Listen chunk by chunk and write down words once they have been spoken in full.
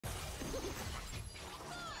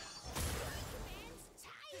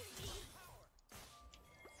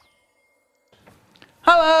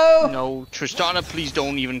Hello! No, Tristana, please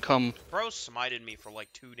don't even come. Bro smited me for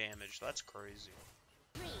like 2 damage. That's crazy.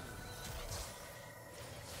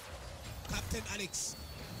 Captain Alex.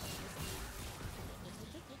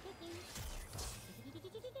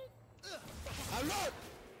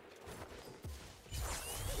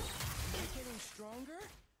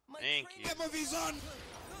 Thank you.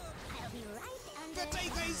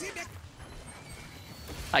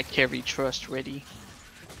 I carry trust ready.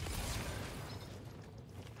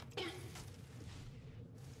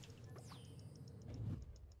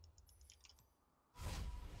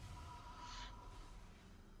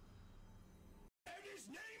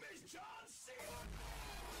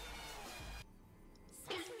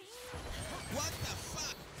 What the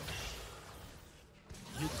fuck?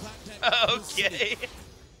 You got that. Okay.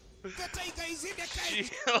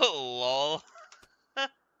 Lol.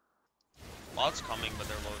 Bot's coming, but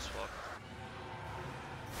they're low as fuck.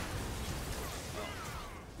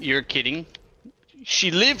 You're kidding?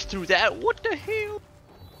 She lived through that? What the hell?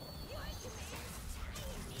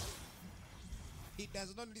 He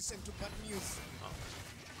does not listen to bad news.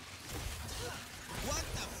 What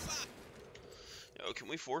the fuck? Yo, can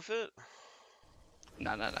we forfeit?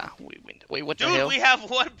 Nah. We win. Wait, what the Dude, hell? we have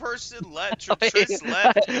one person left. Tris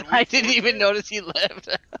left. Can we I didn't forfeit? even notice he left.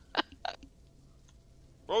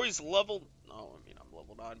 Bro, he's level... No, I mean, I'm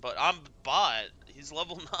level 9. But I'm bot. He's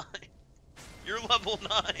level 9. You're level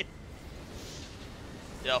 9.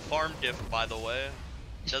 Yeah, farm diff, by the way.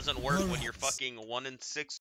 Doesn't work when you're fucking 1 in 6.